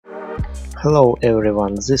Hello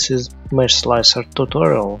everyone, this is MeshSlicer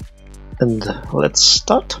tutorial, and let's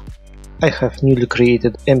start. I have newly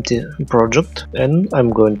created empty project and I'm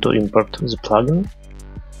going to import the plugin.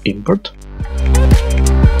 Import.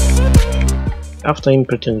 After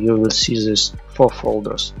importing you will see these 4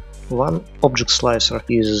 folders. One object slicer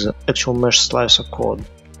is actual mesh slicer code.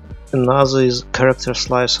 Another is character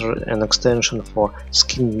slicer, an extension for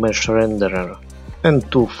skin mesh renderer.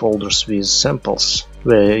 And 2 folders with samples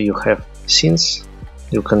where you have scenes.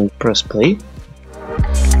 You can press play.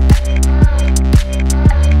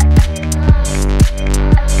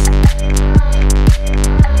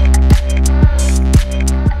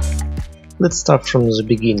 Let's start from the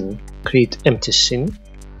beginning. Create empty scene,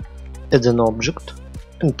 add an object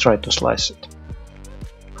and try to slice it.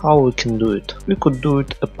 How we can do it? We could do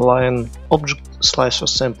it applying object slicer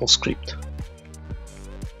sample script.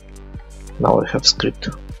 Now we have script.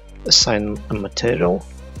 Assign a material.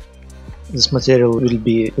 This material will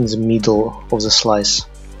be in the middle of the slice.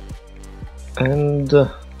 And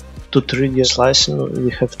to trigger slicing we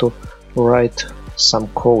have to write some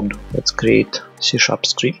code. Let's create C#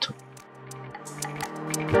 script.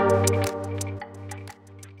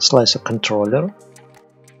 Slicer controller.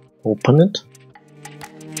 Open it.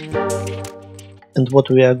 And what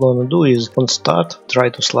we are going to do is on start try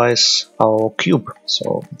to slice our cube.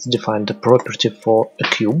 So let's define the property for a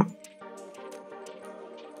cube.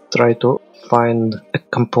 Try to find a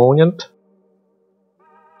component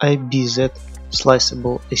IBZ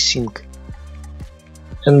sliceable async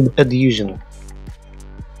and add using.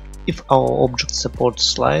 If our object supports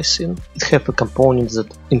slicing, it has a component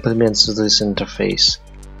that implements this interface.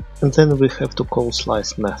 And then we have to call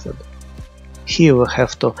slice method. Here we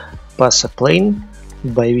have to pass a plane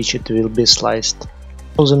by which it will be sliced.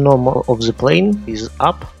 So the norm of the plane is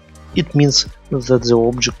up. It means that the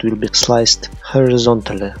object will be sliced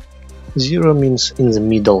horizontally. 0 means in the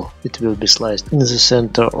middle. It will be sliced in the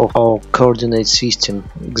center of our coordinate system,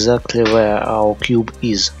 exactly where our cube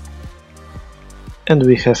is. And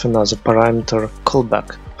we have another parameter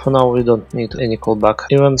callback. For now we don't need any callback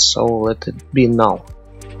event, so let it be null.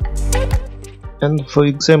 And for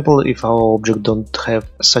example, if our object don't have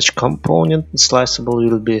such component, sliceable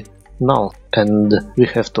will be null, and we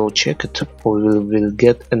have to check it or we will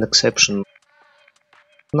get an exception.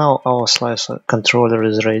 Now our slicer controller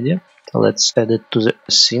is ready. Let's add it to the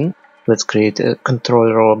scene. Let's create a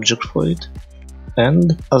controller object for it,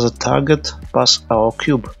 and as a target pass our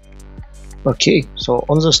cube. Okay, so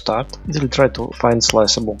on the start it will try to find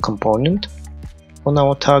sliceable component on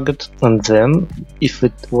our target, and then if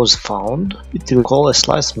it was found it will call a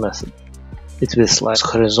slice method. It will slice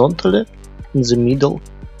horizontally in the middle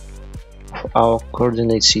of our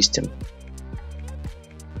coordinate system.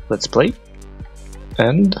 Let's play,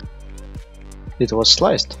 and it was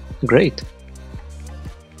sliced. Great!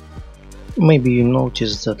 Maybe you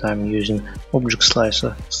noticed that I'm using object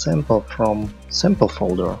slicer sample from sample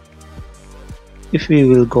folder. If we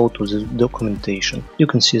will go to the documentation, you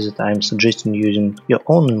can see that I am suggesting using your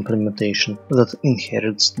own implementation that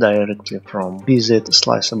inherits directly from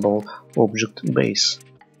BzSliceable object base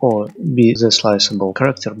or BzSliceable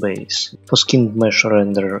character base for skin mesh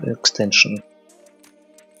renderer extension.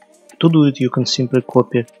 To do it, you can simply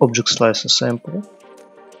copy object slicer sample,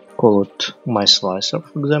 call it mySlicer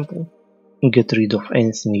for example, and get rid of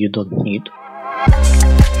anything you don't need.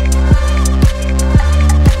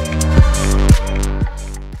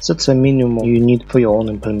 That's a minimum you need for your own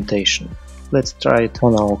implementation. Let's try it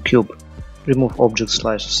on our cube. Remove object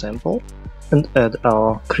slicer sample and add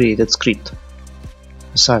our created script.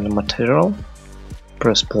 Assign a material,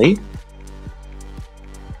 press play,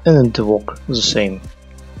 and it works the same.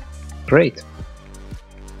 Great!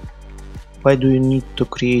 Why do you need to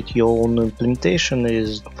create your own implementation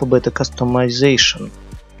is for better customization.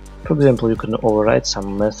 For example, you can override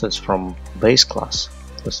some methods from base class.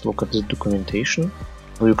 Let's look at the documentation.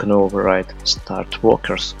 You can override start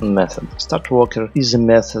workers method. Start worker is a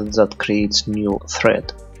method that creates new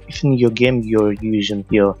thread. If in your game you're using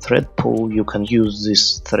your thread pool, you can use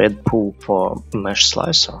this thread pool for mesh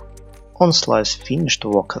slicer. OnSlice finished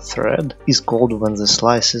worker thread is called when the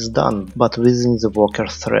slice is done, but within the worker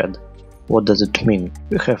thread. What does it mean?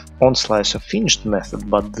 We have onSlicer finished method,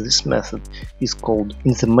 but this method is called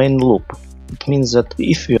in the main loop. It means that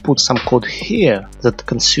if you put some code here that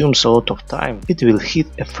consumes a lot of time, it will hit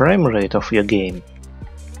a frame rate of your game.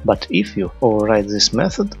 But if you override this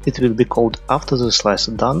method, it will be called after the slice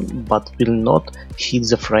is done, but will not hit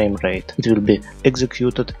the frame rate. It will be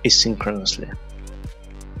executed asynchronously.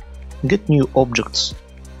 Get new objects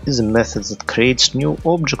is a method that creates new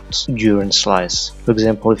objects during slice. For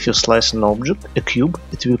example, if you slice an object, a cube,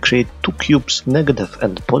 it will create two cubes, negative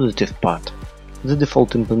and positive part. The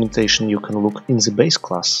default implementation you can look in the base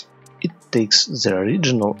class. It takes the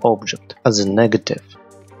original object as a negative,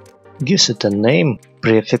 gives it a name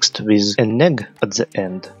prefixed with a neg at the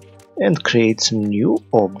end, and creates a new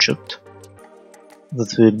object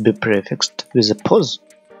that will be prefixed with a pos.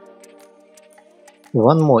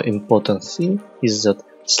 One more important thing is that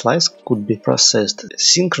slice could be processed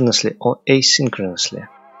synchronously or asynchronously.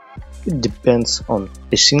 It depends on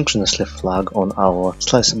asynchronously flag on our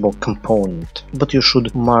sliceable component, but you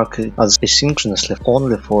should mark it as asynchronously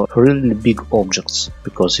only for really big objects,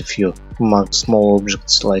 because if you mark small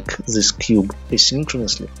objects like this cube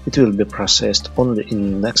asynchronously, it will be processed only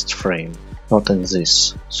in the next frame, not in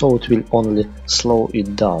this, so it will only slow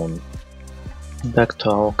it down. Back to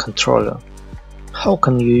our controller. How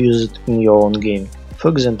can you use it in your own game? For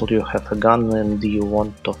example, you have a gun and you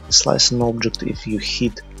want to slice an object if you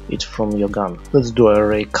hit it from your gun. Let's do a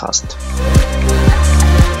ray cast.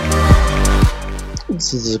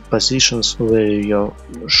 It's the positions where you're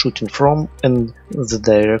shooting from and the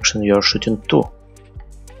direction you're shooting to.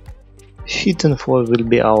 Hit info will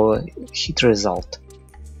be our hit result.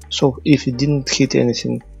 So if you didn't hit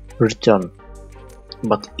anything, return.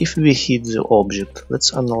 But if we hit the object,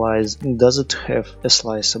 let's analyze, does it have a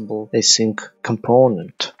sliceable async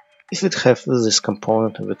component? If it has this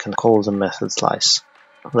component, we can call the method slice.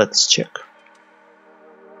 Let's check.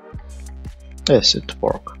 Yes, it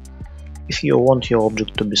works. If you want your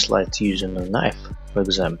object to be sliced using a knife, for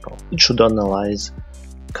example, it should analyze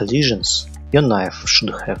collisions. Your knife should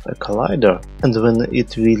have a collider, and when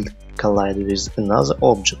it will collide with another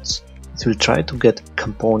object, it will try to get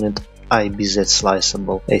component IBZ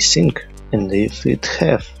sliceable async, and if it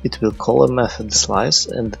have, it will call a method slice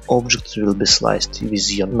and object will be sliced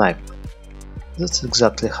with your knife. That's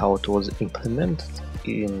exactly how it was implemented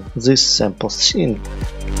in this sample scene.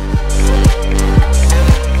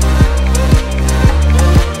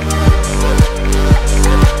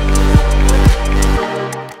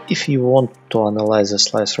 If you want to analyze a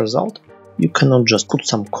slice result, you cannot just put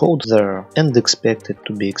some code there and expect it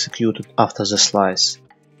to be executed after the slice.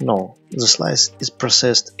 No, the slice is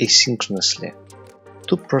processed asynchronously.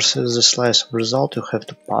 To process the slice result, you have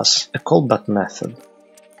to pass a callback method,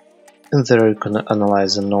 and there you can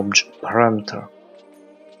analyze an object parameter.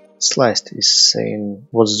 Sliced is saying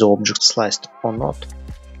was the object sliced or not.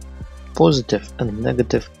 Positive and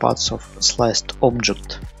negative parts of sliced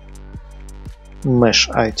object. Mesh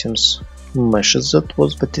items, meshes that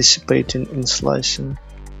was participating in slicing,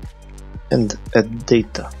 and add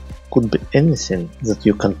data. Could be anything that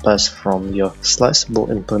you can pass from your sliceable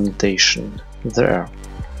implementation there.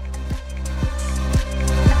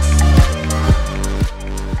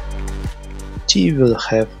 T will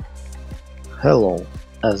have hello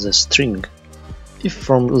as a string. If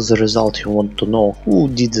from the result you want to know who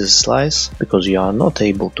did the slice, because you are not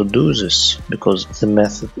able to do this, because the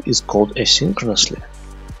method is called asynchronously,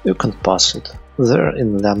 you can pass it there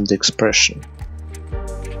in lambda expression.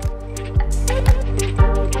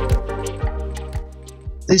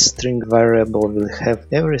 This string variable will have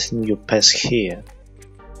everything you pass here.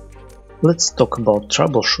 Let's talk about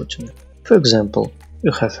troubleshooting. For example,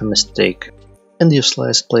 you have a mistake, and your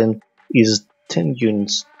slice plane is 10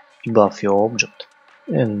 units above your object,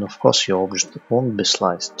 and of course your object won't be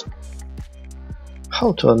sliced.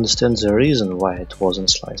 How to understand the reason why it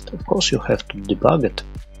wasn't sliced? Of course you have to debug it.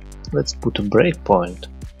 Let's put a breakpoint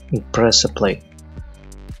and press apply.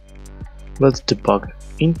 Let's debug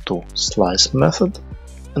into slice method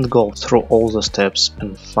and go through all the steps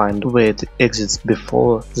and find where it exits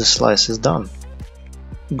before the slice is done.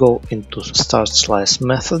 Go into start slice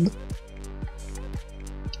method.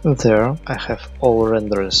 There I have all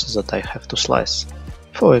renderers that I have to slice.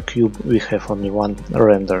 For a cube we have only one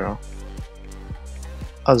renderer.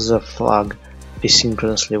 As the flag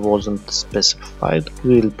asynchronously wasn't specified,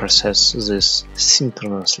 we will process this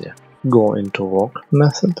synchronously. Go into work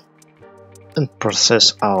method and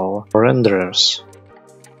process our renderers.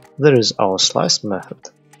 There is our slice method,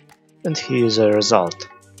 and here is a result.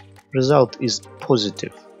 Result is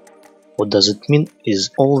positive. What does it mean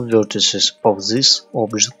is all vertices of this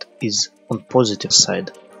object is on positive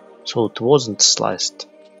side, so it wasn't sliced.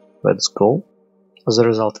 Let's go. As a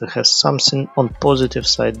result we have something on positive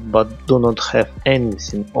side but do not have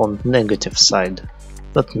anything on negative side.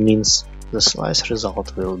 That means the slice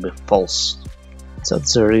result will be false.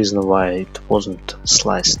 That's the reason why it wasn't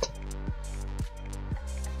sliced.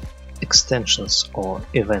 Extensions or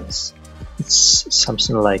events. It's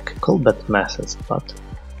something like callback methods, but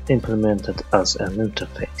implemented as an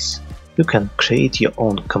interface. You can create your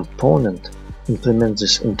own component, implement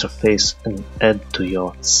this interface and add to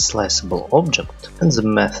your sliceable object, and the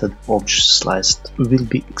method object_sliced will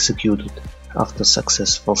be executed after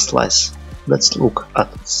successful slice. Let's look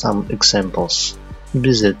at some examples.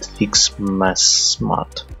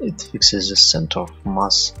 BzFixMassSmart. It fixes the center of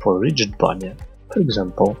mass for rigid body. For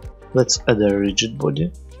example, let's add a rigid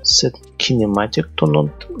body, set kinematic to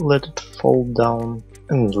not let it fall down,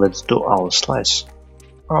 and let's do our slice.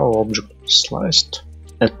 Our object is sliced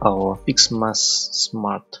at our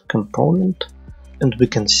FixMassSmart component, and we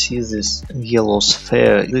can see this yellow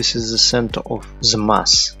sphere. This is the center of the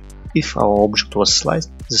mass. If our object was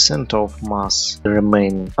sliced, the center of mass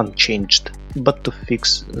remain unchanged. But to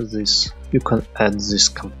fix this, you can add this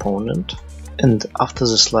component, and after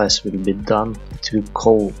the slice will be done, it will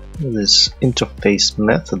call this interface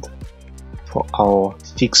method for our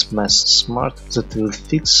FixMassSmart that will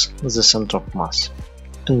fix the center of mass.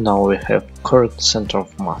 And now we have correct center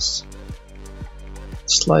of mass.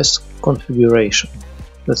 Slice configuration.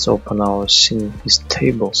 Let's open our scene with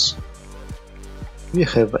tables. We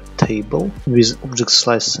have a table with object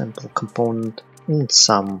slice sample component and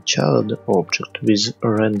some child object with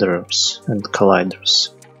renderers and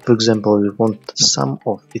colliders. For example, we want some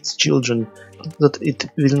of its children that it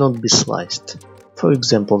will not be sliced. For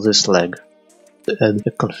example, this leg. To add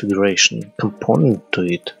a configuration component to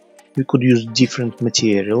it, we could use different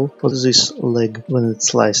material for this leg when it's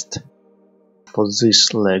sliced. For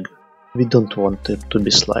this leg, we don't want it to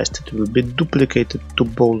be sliced, it will be duplicated to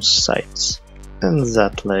both sides. And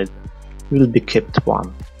that leg will be kept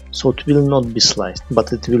one, so it will not be sliced,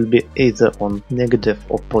 but it will be either on negative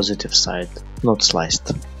or positive side, not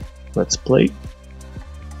sliced. Let's play.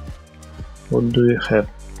 What do you have?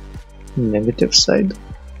 Negative side.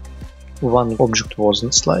 One object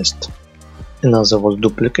wasn't sliced, another was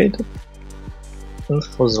duplicated, and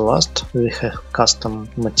for the last we have custom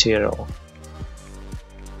material.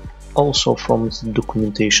 Also from the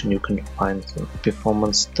documentation you can find the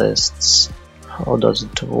performance tests, how does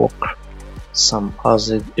it work, some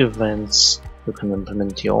other events, you can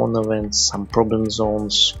implement your own events, some problem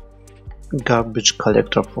zones, garbage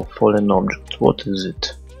collector for fallen object, what is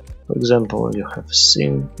it? For example, you have a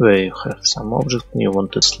scene where you have some object and you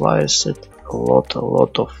want to slice it a lot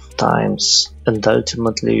of times, and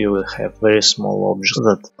ultimately you will have very small objects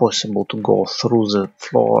that possible to go through the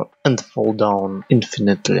floor and fall down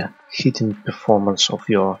infinitely, hitting performance of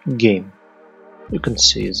your game. You can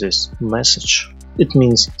see this message. It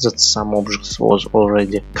means that some objects was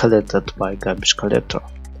already collected by garbage collector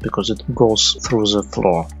because it goes through the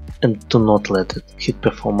floor, and to not let it hit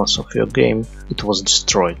performance of your game, it was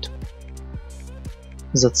destroyed.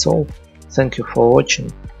 That's all. Thank you for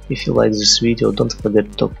watching. If you like this video, don't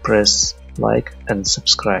forget to press like and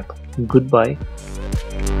subscribe. Goodbye.